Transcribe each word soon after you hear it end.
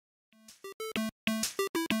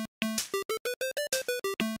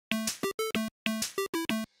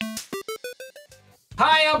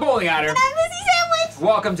Hi, I'm Bowling Otter. And I'm Lizzie Sandwich.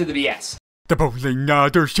 Welcome to the BS. The Bowling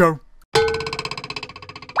Otter Show.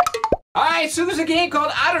 Alright, so there's a game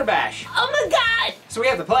called OtterBash. Oh my god! So we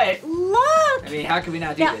have to play it. Look! I mean, how can we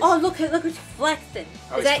not do this? Oh, look who's flexing.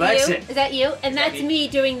 Oh, Is that flexing. you? Is that you? And that's me? me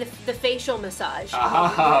doing the facial massage.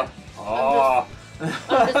 Oh. I'm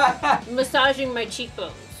just massaging my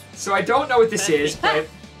cheekbones. So I don't know what this is, but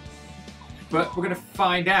we're gonna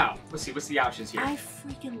find out. Let's see, what's the options here? I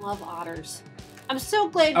freaking love otters. I'm so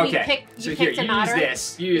glad Okay, we picked so you here, picked an you otter. use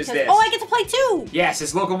this. Because, oh, I get to play too! Yes,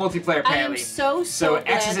 it's local multiplayer apparently. I am so So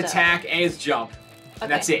X is glad, attack, A is jump.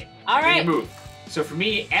 And that's it. All right. Move. So for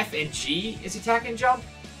me, F and G is attack and jump.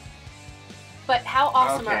 But how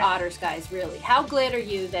awesome Okay. are otters, guys, really? How glad are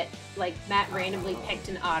you that, like, Matt randomly picked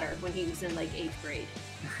an otter when he was in, like, 8th grade?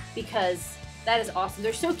 Because that is awesome.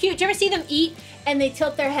 They're so cute. Do you ever see them eat and they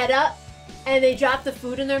tilt their head up and they drop the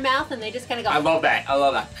food in their mouth and they just kind of go... I love that. I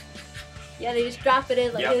love that. Yeah, they just drop it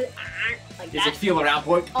in like, Yep. like Does that. it feel around,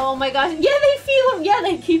 boy? Oh my gosh. Yeah, they feel them. Yeah,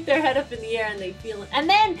 they keep their head up in the air and they feel it. And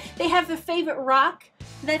then they have their favorite rock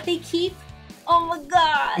that they keep. Oh my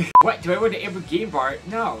god. What? Do I want to enter game bar?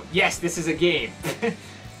 No. Yes, this is a game.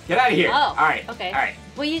 Get out of here. Oh. All right. Okay. All right.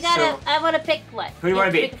 Well, you gotta. So- I want to pick what? Who do you want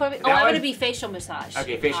to be? Pick for me? That Oh, I want one? to be facial massage.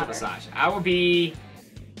 Okay, facial Otter. massage. I'll be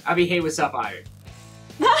hey, what's up, Otter?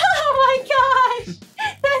 Oh my gosh.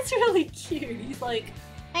 That's really cute. He's like,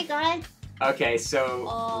 hey guys. Okay, so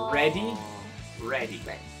Oh. ready? Ready.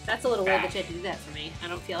 That's a little weird that you had to do that for me. I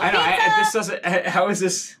don't feel like I know. pizza. This doesn't. How is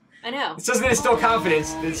this? I know. This doesn't instill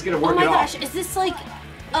confidence that it's gonna work Oh my at all. gosh, is this like,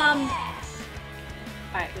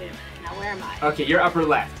 Alright, wait a minute. Now where am I? Okay, you're upper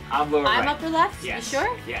left. I'm lower right. I'm upper left? Yes. You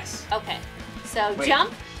sure? Yes. Okay. So Wait.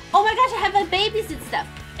 jump. Oh my gosh, I have my babies and stuff.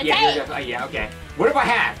 It's Yeah. eight. You're definitely, yeah. Okay. What do I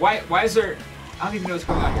have? Why is there? I don't even know what's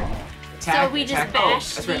going on here. Attack. So we just attack. bash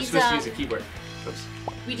Oh, that's right. I'm these, supposed to use a keyboard. Oops.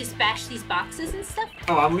 We just bash these boxes and stuff.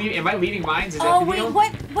 Oh, I'm leading. Am I leading mines? Is that Oh the wait, deal?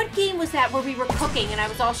 what game was that where we were cooking and I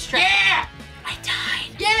was all stressed? Yeah! I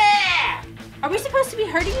died. Yeah! Are we supposed to be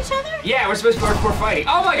hurting each other? Yeah, we're supposed to be hardcore fighting.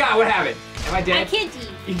 Oh my god, what happened? Am I dead? I can't eat.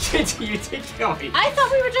 You did kill me. I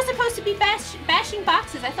thought we were just supposed to be bashing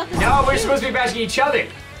boxes. I thought this No, was we're cute. supposed to be bashing each other.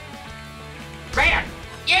 Bam!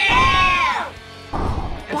 Yeah!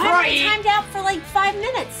 That's Why am I right. timed out for like 5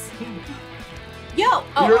 minutes? Yo!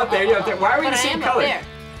 Oh, You're up there, you're up there. Why are we but the I same am up color? there.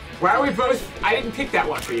 Why are we both? I didn't pick that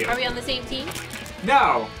one for you. Are we on the same team?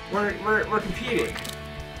 No, we're competing.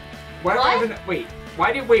 Why do I What? have an,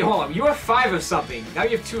 wait, wait, hold on. You have 5 of something. Now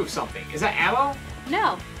you have 2 of something. Is that ammo?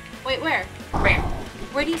 No. Wait, where? Bam.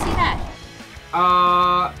 Where do you see that?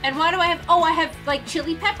 And why do I have? Oh, I have like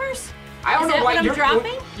chili peppers. I don't Is know that why what I'm you're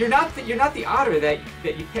dropping? You're not the otter that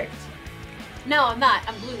you picked. No, I'm not.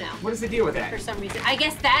 I'm blue now. What is the deal with that? For some reason, I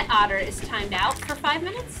guess that otter is timed out for 5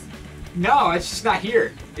 minutes. No, it's just not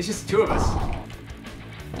here. It's just the 2 of us.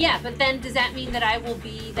 Yeah, but then does that mean that I will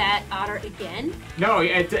be that otter again? No,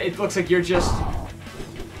 it looks like you're just.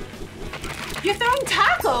 You're throwing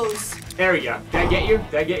tacos. There we go. Did I get you?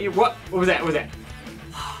 Did I get you? What was that? What was that?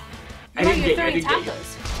 I No, didn't you're get you. I throwing didn't get you.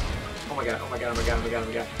 tacos. Oh my god, oh my god, oh my god, oh my god, oh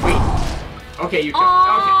my god. Wait. Okay, you killed. Okay.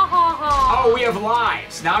 Oh, we have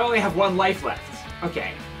lives. Now I only have 1 life left.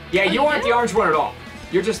 Okay. Yeah, Oh, you you aren't do? the orange one at all.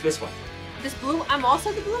 You're just this one. This blue. I'm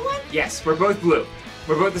also the blue one. Yes, we're both blue.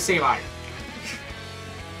 We're both the same otter.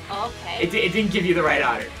 Okay. It didn't give you the right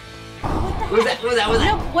otter. What the What was heck? that? What was that? What was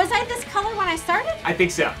that? No, was I this color when I started? I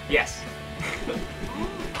think so. Yes.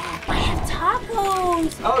 I have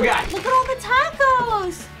tacos. Oh god. Look at all the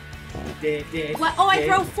tacos. What? Oh, I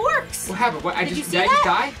throw forks. What happened? What? Did you see did I just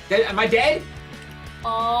that? die? Am I dead?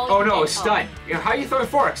 Oh. Oh you no, did- stunned. Yeah, how are you throwing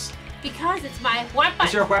forks? Because it's my weapon.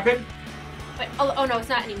 Is there a weapon? But, oh no, it's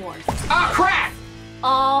not anymore. Ah, crap!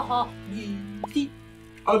 Oh.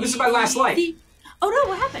 Oh, this is my last life. Oh no,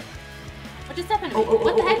 what happened? What just happened to me? Oh,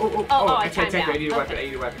 what the heck? I I can't timed take out. it. I need a weapon. I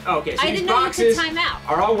need a weapon. Oh, okay, so I these didn't know you boxes could time out.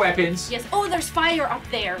 are all weapons. Yes. Oh, there's fire up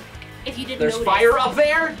there. If you didn't There's notice. fire up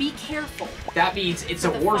there? Be careful. That means it's a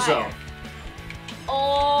With the war fire. zone.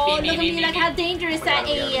 Oh, Me, look at me, me, me, like me. how dangerous Oh my that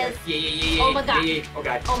god, oh my god, is. oh my god. Yeah. Oh my god. Yeah. Oh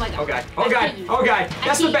god. Oh my god. Oh god. I Oh god. hate you. Oh god.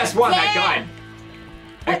 That's the hate best you. one, that Yeah. gun.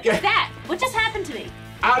 What is that? What just happened to me?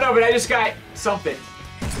 I don't know, but I just got something.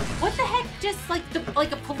 What the heck? Just like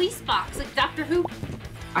a police box, like Doctor Who.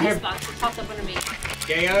 I Police have. box that popped up under me.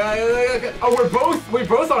 Yeah. Oh, we're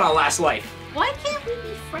both on our last life. Why can't we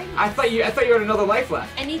be friends? I thought you had another life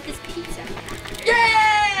left. I need this pizza.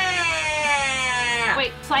 Yeah!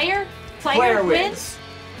 Wait, player Player wins? wins.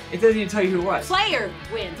 It doesn't even tell you who it was. Player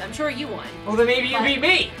wins. I'm sure you won. Well, then maybe you beat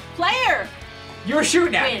me. Player You were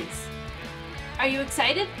shooting at me. wins. Are you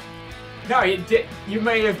excited? No, you did. You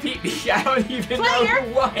may have beat me. I don't even know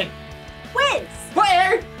who won. Wins.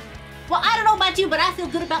 Player. Well, I don't know about you, but I feel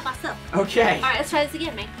good about myself. Okay. All right, let's try this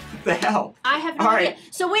again, man. What the hell? I have no idea.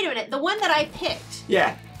 So wait a minute. The one that I picked.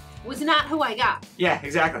 Yeah. Was not who I got. Yeah,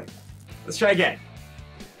 exactly. Let's try again.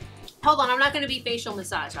 Hold on, I'm not going to be facial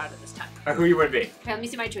massage out of this time. Who you would be? Okay, let me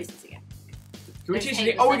see my choices again. Can we change the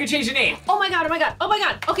name? Oh, we can change the name. Oh my god, oh my god, oh my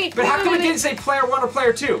god. Okay. But how come it didn't say player 1 or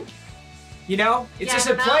player 2? You know? It just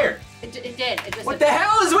said player. It did. It just what the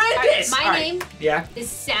hell is with this? My name yeah. is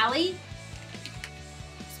Sally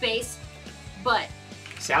space Butt.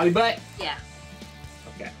 Sally Butt? Yeah.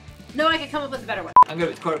 Okay. No, I could come up with a better one. I'm going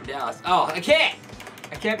to be Corbin Dallas. Oh, I can't!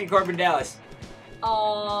 I can't be Corbin Dallas.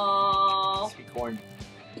 Oh. Let's be Corn.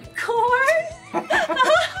 Corn?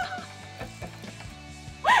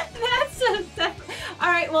 That's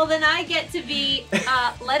alright, well then I get to be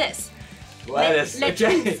lettuce. Lettuce.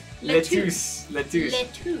 Lettuce. Lettuce. Lettuce.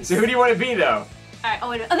 Lettuce. So who do you want to be though? Alright, oh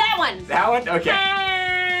wait, oh that one! That one? Okay.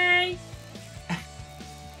 Hey.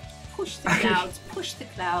 Push the clouds, push the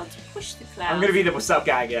clouds, push the clouds. I'm gonna be the what's up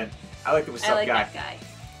guy again. I like the what's up guy. That guy.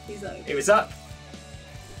 He's like, hey, what's up?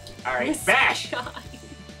 Alright, Bash! God.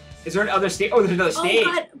 Is there another stage? Oh, there's another stage.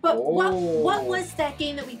 Oh god, but what was that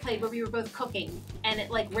game that we played where we were both cooking and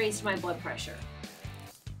it like raised my blood pressure?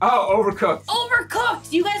 Oh, Overcooked. Overcooked!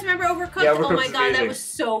 Do you guys remember Overcooked? Yeah, Overcooked oh my god, amazing. that was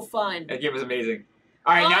so fun. That game was amazing.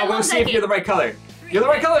 Alright, Oh, now we'll see if game. you're the right color. You're the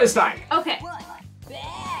right color this time. Okay.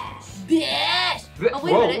 Bash. Bash! Oh, wait a Whoa,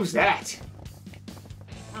 minute. what was that?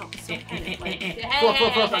 Oh, so kind of like, Fork.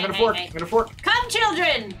 I'm gonna fork. I'm gonna fork. Come,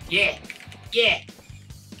 children! Yeah. Yeah.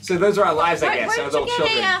 So those are our lives, I guess. Where Those did little you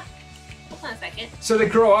children. get hold on a second. So they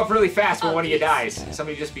grow up really fast when Oh, one of you geez. dies.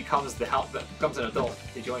 Somebody just becomes becomes an adult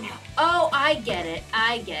to join you. Oh, I get it.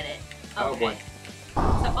 I get it. Okay. Oh boy.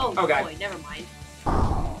 So, Oh, God. boy, never mind.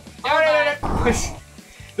 No.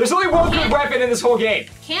 There's only one good weapon in this whole game.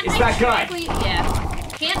 Can't it's I that gun. tackle you? Yeah.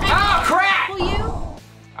 Can't I Oh crap! tackle you?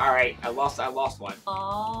 Alright, I lost one.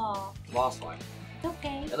 Oh. Lost one.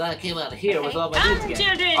 Okay. And then I came out of here with all my Come, dudes again.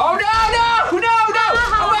 children! Oh no! Oh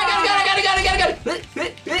my god, I got it! No!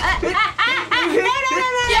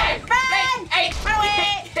 Run! Hey!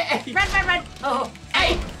 Run away! Run! Oh.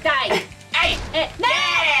 Hey! Die! Hey! No!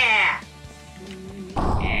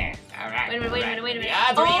 Yeah! Alright. Wait a minute.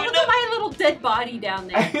 Yeah, Oh, look at my little dead body down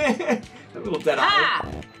there. A little dead Ah!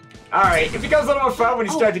 eye. Alright, it becomes a little more fun when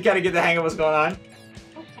you start to kind of get the hang of what's going on.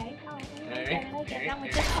 Okay. Alright. Oh,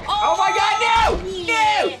 Oh my god, no!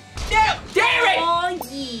 yeah. No! Damn it! Oh,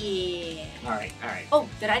 yeah. Alright. Oh,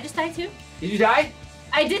 did I just die too? Did you die?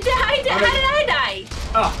 I did die. How did I die?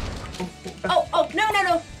 Oh. Oh, no.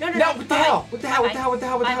 No, what the hell? What the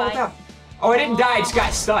hell? Oh, I didn't die, I just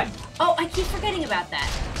got stunned. Oh, I keep forgetting about that.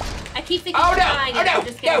 I keep thinking Oh I'm no! dying Oh and no! I'm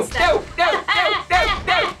just getting stuck. Oh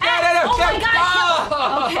my god!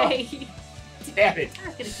 Oh. Okay. Damn it!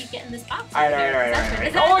 I'm gonna keep getting this box.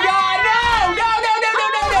 Alright. Oh my god!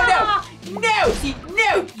 No! Lizzie.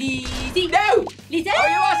 No! Lizzie. Oh,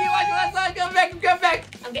 you lost! Come back!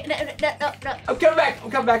 I'm getting no. I'm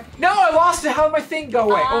coming back! No, I lost it! How did my thing go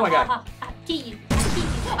away? Oh my god! Kill you.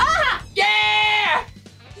 Ah! Yeah! I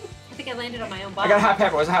think I landed on my own body. I got a hot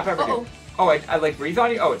pepper. What's a hot pepper do? Oh, I like breathe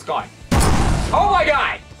on you? Oh, it's gone. Oh my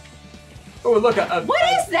god! Oh, look, What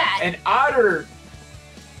is that? An otter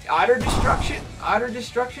destruction? Otter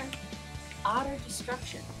destruction? Otter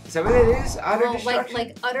destruction. Is that what it is? Otter Oh, destruction?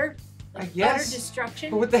 like utter? I guess. Utter destruction?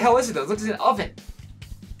 But what the hell is it though? It looks like an oven.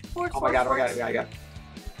 Forks, Oh my god, forks.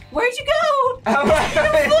 Where'd you go? Oh my You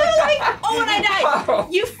flew like, oh, and I died. Oh.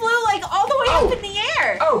 You flew like all the way up in the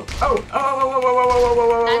air. Oh.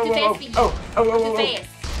 Not too fast for you. Too fast.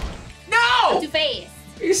 No! Too fast.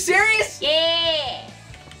 Are you serious? Yeah.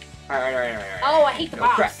 Alright. Oh, I hate the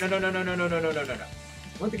box. Crap. No.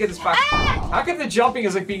 I want to get this box. Ah! How come the jumping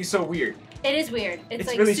is like being so weird? It is weird. It's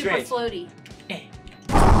like really super strange. floaty.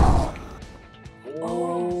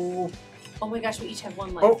 Oh. Oh my gosh, we each have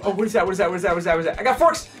one life. Oh, what is that? I got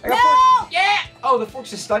forks! No! Forks! Yeah! Oh, the forks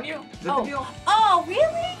just stun you? Is that the deal? Oh, really?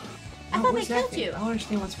 I thought what they is that killed thing? you. I don't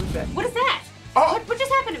understand what's with that. What is that? Oh! What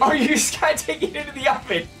just happened to me? Oh, you just got taken into the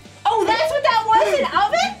oven! Oh, that's what that was, an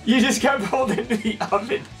oven? You just got pulled into the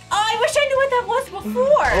oven. Oh, I wish I knew what that was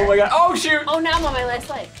before. Oh my god. Oh, shoot! Oh, now I'm on my last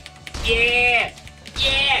life. Yeah!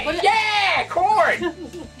 What is- Yeah! Corn!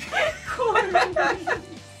 Corn.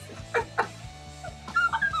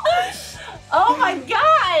 Oh my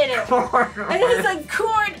god! Corn! It is like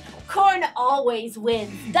corn. Corn always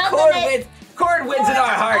wins, doesn't Corn it? wins. Corn wins in our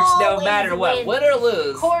hearts, no always matter what, wins. win or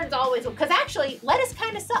lose. Corn's always wins. Because actually, lettuce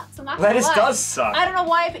kind of sucks. I'm not gonna Lettuce lie. does suck. I don't know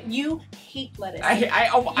why, but you hate lettuce. I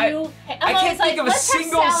can't think of a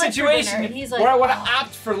single situation where I want to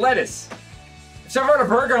opt for lettuce. If I order a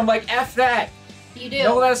burger, I'm like, F that. You do.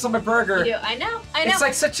 No lettuce on my burger. You do. I know. It's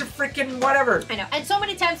like such a freaking whatever. I know. And so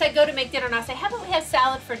many times I go to make dinner and I'll say, how about we have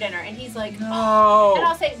salad for dinner? And he's like, No. oh. And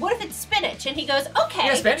I'll say, what if it's spinach? And he goes, okay.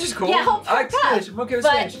 Yeah, spinach is cool. Yeah, hope I like spinach. I'm okay with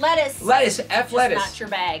but spinach. lettuce. Lettuce, F just lettuce. not your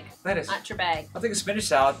bag. Lettuce. Not your bag. I'll take a spinach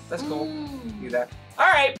salad. That's cool. Mm. Do that.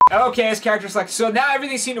 All right. Okay, as character select. So now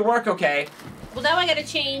everything seemed to work okay. Well, now I got to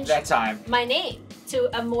change That time. my name to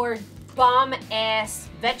a more bomb-ass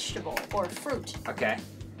vegetable or fruit. Okay.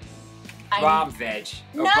 Bomb veg.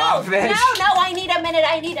 No, bomb veg. no, I need a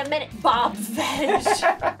minute. Bomb veg.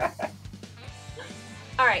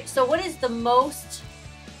 All right, so what is the most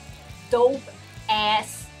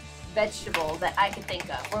dope-ass vegetable that I could think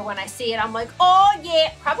of? Where when I see it, I'm like, oh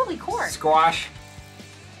yeah, probably corn. Squash.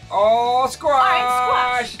 Oh, squash. All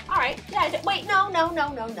right, squash. All right, yeah, wait, no.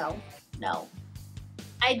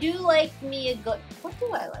 I do like me a good, what do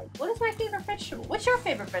I like? What is my favorite vegetable? What's your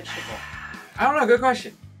favorite vegetable? I don't know. Good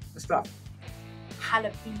question. Let's stop.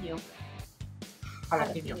 Jalapeno.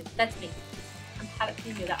 Jalapeno. That's me. I'm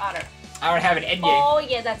jalapeno, the otter. I would have an endgame. Oh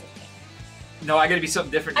yeah, that's okay. No, I gotta be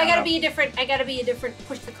something different. I now, gotta though. be a different.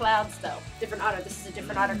 Push the clouds though. Different otter. This is a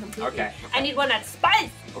different otter completely. Okay. I need one that's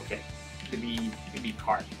spicy. Okay. Give me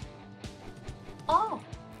carp. Oh.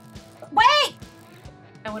 Wait.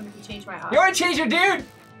 I wanted to change my otter. You want to change your dude?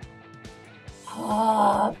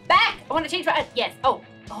 Back. I want to change my. Yes. Oh.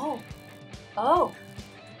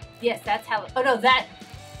 Yes, that's jalapeno. Oh no, that's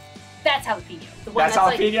jalapeno. The one That's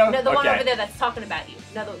jalapeno? Like, no, the one Okay. over there that's talking about you.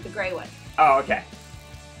 No, the gray one. Oh, okay.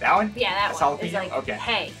 That one? Yeah, that That's one. It's jalapeno? like, Okay.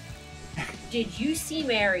 hey, did you see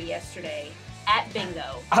Mary yesterday at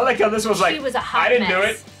bingo? I like how this was like, She was a hot I didn't do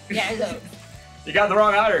mess. it. Yeah, so, You got the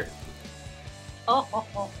wrong otter.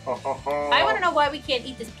 oh. I want to know why we can't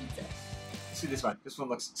eat this pizza. See this one. This one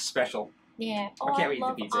looks special. Yeah. I can't eat the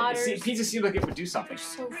love pizza. Otters. Pizza seemed like it would do something. They're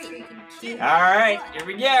so freaking cute. Alright, here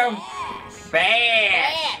we go. Bash!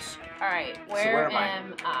 Bash. All right, where where am I?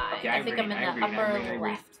 am I? Okay, I think I'm in the I'm upper green.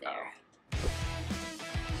 left there.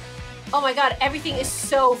 Oh my god, everything is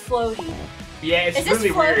so floaty. Yeah, it's Is this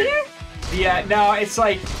really weird. floatier? Yeah, no, it's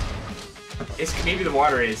like, maybe the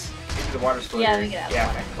water is. Maybe the water's floating. Yeah, let me get out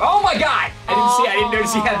of the water. Oh my god! I didn't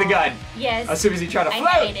notice he had the gun. Yes. As soon as he tried to I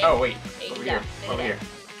float. hate it. Oh wait, There you over go. here, There over you here.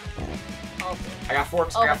 Oh, I got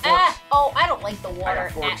forks. oh, I got forks. I don't like the water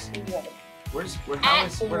forks. at all. Where'd it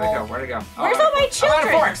At go? all. Where'd it go? Oh, Where's I'm all my out of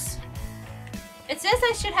children? forks. It says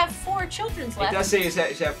I should have 4 children's It left. does say you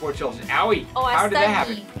should have 4 children. Owie! Oh, I How did that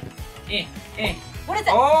happen? studied. What is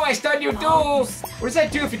that? Oh, I stunned you, Oh. dude! What does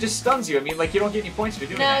that do if it just stuns you? I mean, like, you don't get any points for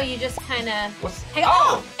doing No, that. you just kind of. What's... Hang on.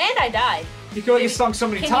 Oh, and I died. You can only get stung so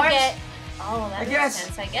many Can times? you get? Oh, that I makes guess.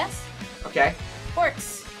 sense. I guess. Okay.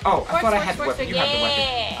 Forks. Oh, I thought I Forks, had the forks, weapon. You forks, have the weapon.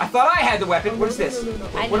 yeah. I thought I had the weapon. What is this? No.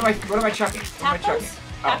 What am I chucking? What am I chucking? Tacos?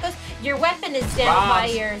 Oh. Tacos? Your weapon is down by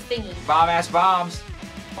Bombs. your thingy. Bomb-ass bombs.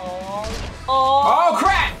 Oh. Oh,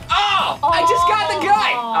 crap! Oh! I just got the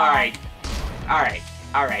gun! Oh.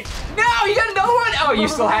 Alright. No, you got another one? Oh, you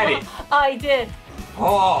still had it. I did.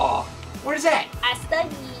 Oh! What is that? I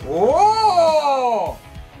studied. Oh!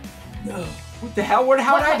 No. What the hell?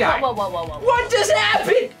 How did I die? Whoa. What just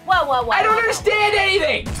happened? Whoa. I don't understand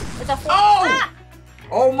anything! It's a fork. Oh! Ah!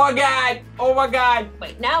 Oh my god!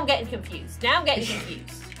 Wait, now I'm getting confused. Enough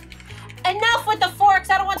with the forks.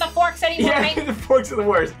 I don't want the forks anymore. Yeah, the forks are the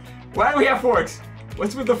worst. Why do we have forks?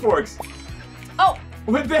 What's with the forks? Oh,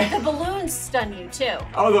 What the the? balloons stun you too.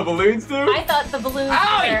 Oh, the balloons do? I thought the balloons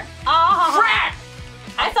Owie! were. Oh, Crap!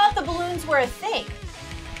 I thought the balloons were a thing,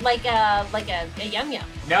 like a yum yum.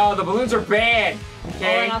 No, the balloons are bad. Oh,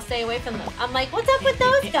 Okay. and I'll stay away from them. I'm like, what's up with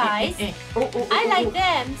those guys? I like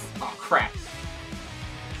them. Oh crap!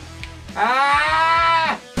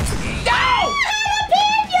 Ah! No!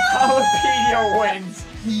 Jalapeno wins.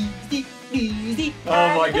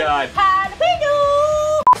 Oh my god.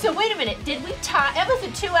 Jalapeno! So wait a minute, did we tie? That was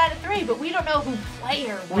a 2 out of 3, but we don't know who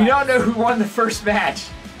player was. We don't know who won the first match.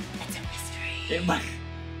 It's a mystery. It might.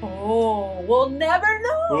 Oh, we'll never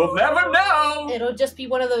know. We'll never know. It'll just be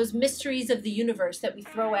one of those mysteries of the universe that we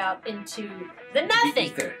throw out into the nothing.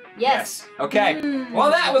 Ether. Yes. Okay. Mm. Well,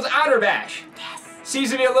 that was OtterBash. Yes.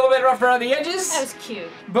 Seems to be a little bit rough around the edges. That was cute.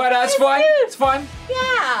 But it's fun. Cute. It's fun.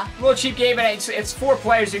 Yeah. A little cheap game, and it's 4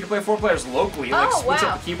 players. So you can play 4 players locally. Like Oh, splits wow.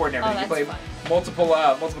 up the keyboard and Oh, everything. You that's can play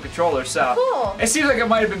multiple controllers. So Cool. it seems like it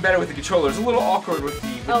might have been better with the controllers. A little awkward with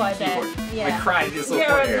the I bet. keyboard. Yeah. Like crying in this little You're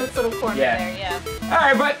corner in here. this little corner Yeah. there, yeah. All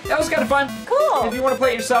right, but that was kind of fun. Cool. If you want to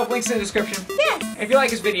play it yourself, links in the description. Yes. If you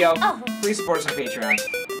like this video, Oh. please support us on Patreon.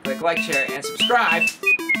 Click like, share, and subscribe.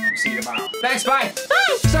 See you tomorrow. Thanks, bye.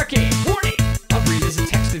 Bye. Sucky. Warning.